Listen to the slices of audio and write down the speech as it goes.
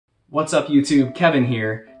What's up YouTube, Kevin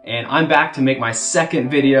here, and I'm back to make my second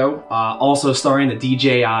video, also starring the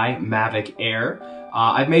DJI Mavic Air.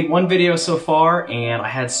 I've made one video so far and I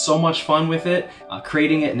had so much fun with it,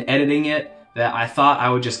 creating it and editing it, that I thought I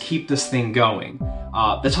would just keep this thing going.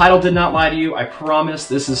 The title did not lie to you, I promise.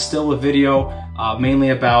 This is still a video mainly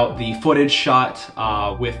about the footage shot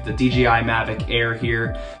with the DJI Mavic Air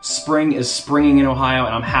here. Spring is springing in Ohio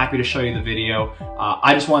and I'm happy to show you the video.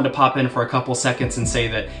 I just wanted to pop in for a couple seconds and say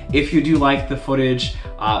that if you do like the footage,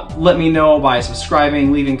 let me know by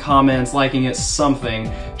subscribing, leaving comments, liking it,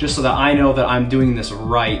 something, just so that I know that I'm doing this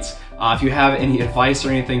right. If you have any advice or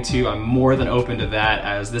anything too, I'm more than open to that,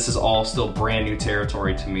 as this is all still brand new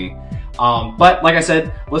territory to me. But like I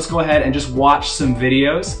said, let's go ahead and just watch some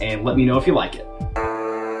videos and let me know if you like it.